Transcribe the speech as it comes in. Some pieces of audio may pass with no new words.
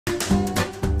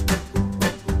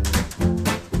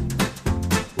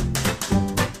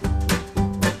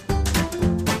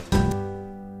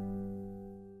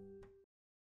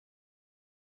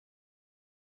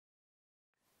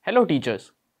Hello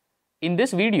teachers. In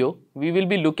this video, we will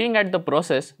be looking at the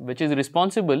process which is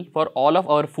responsible for all of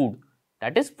our food,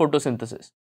 that is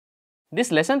photosynthesis.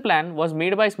 This lesson plan was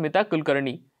made by Smita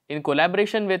Kulkarni in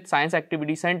collaboration with Science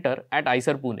Activity Center at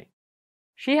IISER Pune.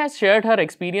 She has shared her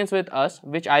experience with us,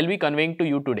 which I will be conveying to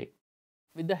you today.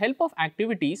 With the help of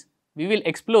activities, we will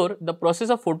explore the process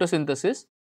of photosynthesis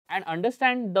and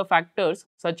understand the factors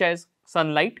such as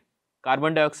sunlight,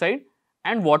 carbon dioxide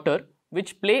and water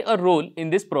which play a role in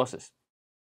this process.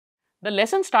 The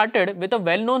lesson started with a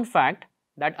well-known fact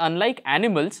that unlike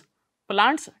animals,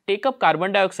 plants take up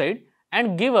carbon dioxide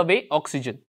and give away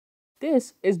oxygen.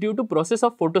 This is due to process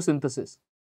of photosynthesis.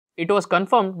 It was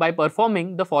confirmed by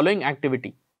performing the following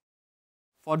activity.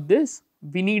 For this,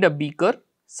 we need a beaker,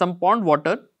 some pond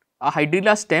water, a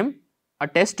hydrilla stem, a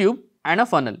test tube and a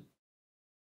funnel.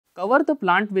 Cover the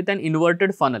plant with an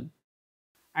inverted funnel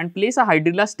and place a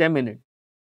hydrilla stem in it.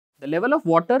 The level of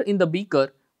water in the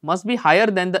beaker must be higher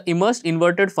than the immersed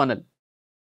inverted funnel.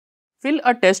 Fill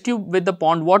a test tube with the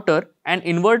pond water and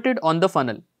invert it on the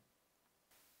funnel.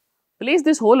 Place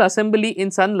this whole assembly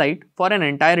in sunlight for an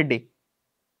entire day.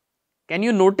 Can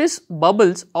you notice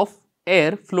bubbles of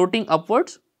air floating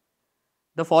upwards?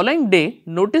 The following day,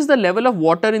 notice the level of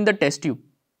water in the test tube.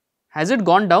 Has it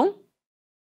gone down?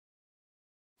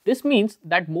 This means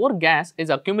that more gas is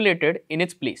accumulated in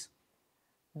its place.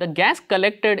 The gas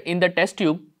collected in the test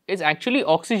tube is actually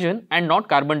oxygen and not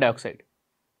carbon dioxide.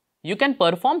 You can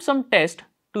perform some test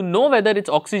to know whether it's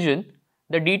oxygen,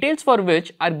 the details for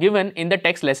which are given in the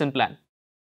text lesson plan.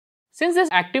 Since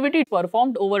this activity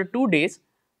performed over 2 days,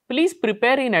 please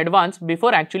prepare in advance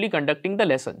before actually conducting the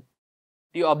lesson.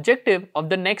 The objective of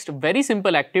the next very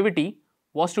simple activity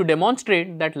was to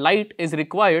demonstrate that light is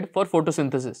required for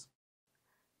photosynthesis.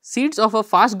 Seeds of a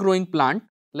fast growing plant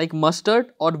like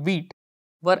mustard or wheat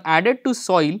were added to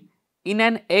soil in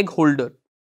an egg holder.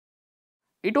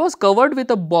 It was covered with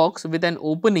a box with an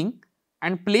opening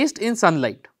and placed in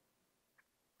sunlight.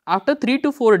 After 3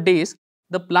 to 4 days,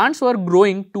 the plants were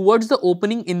growing towards the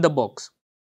opening in the box.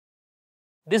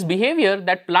 This behavior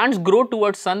that plants grow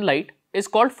towards sunlight is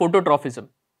called phototrophism.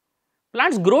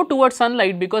 Plants grow towards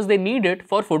sunlight because they need it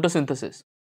for photosynthesis.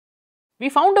 We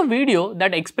found a video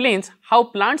that explains how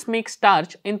plants make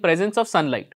starch in presence of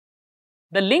sunlight.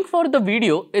 The link for the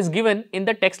video is given in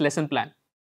the text lesson plan.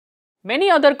 Many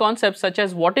other concepts such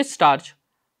as what is starch,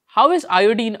 how is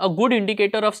iodine a good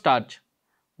indicator of starch,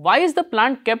 why is the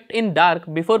plant kept in dark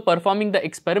before performing the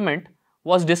experiment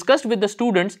was discussed with the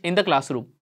students in the classroom.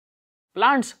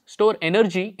 Plants store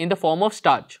energy in the form of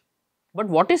starch. But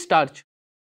what is starch?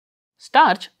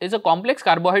 Starch is a complex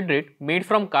carbohydrate made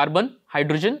from carbon,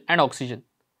 hydrogen and oxygen.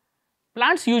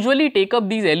 Plants usually take up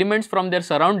these elements from their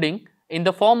surrounding in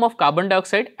the form of carbon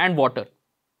dioxide and water.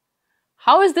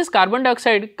 How is this carbon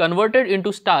dioxide converted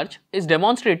into starch is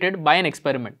demonstrated by an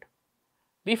experiment.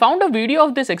 We found a video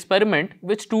of this experiment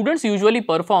which students usually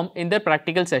perform in their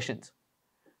practical sessions.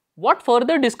 What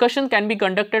further discussion can be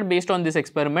conducted based on this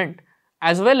experiment,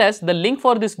 as well as the link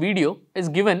for this video is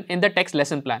given in the text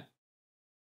lesson plan.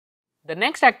 The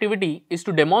next activity is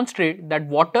to demonstrate that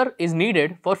water is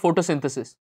needed for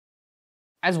photosynthesis.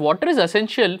 As water is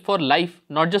essential for life,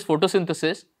 not just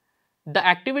photosynthesis, the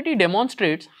activity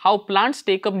demonstrates how plants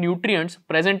take up nutrients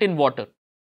present in water.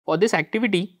 For this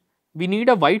activity, we need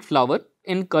a white flower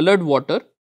in colored water.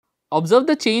 Observe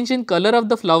the change in color of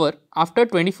the flower after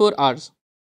 24 hours.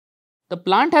 The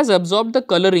plant has absorbed the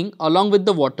coloring along with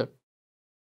the water.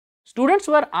 Students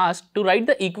were asked to write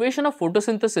the equation of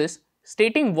photosynthesis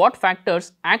stating what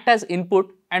factors act as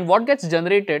input and what gets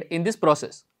generated in this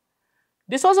process.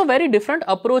 This was a very different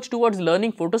approach towards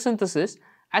learning photosynthesis,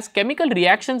 as chemical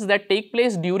reactions that take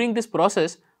place during this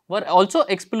process were also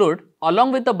explored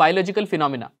along with the biological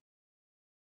phenomena.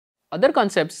 Other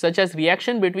concepts such as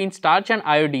reaction between starch and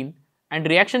iodine and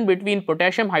reaction between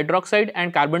potassium hydroxide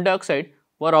and carbon dioxide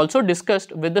were also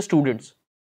discussed with the students.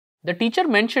 The teacher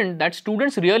mentioned that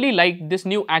students really liked this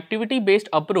new activity-based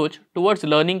approach towards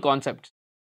learning concepts.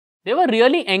 They were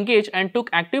really engaged and took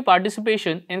active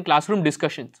participation in classroom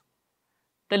discussions.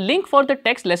 The link for the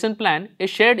text lesson plan is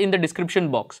shared in the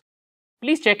description box.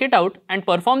 Please check it out and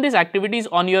perform these activities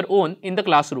on your own in the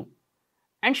classroom.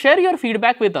 And share your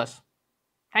feedback with us.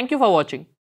 Thank you for watching.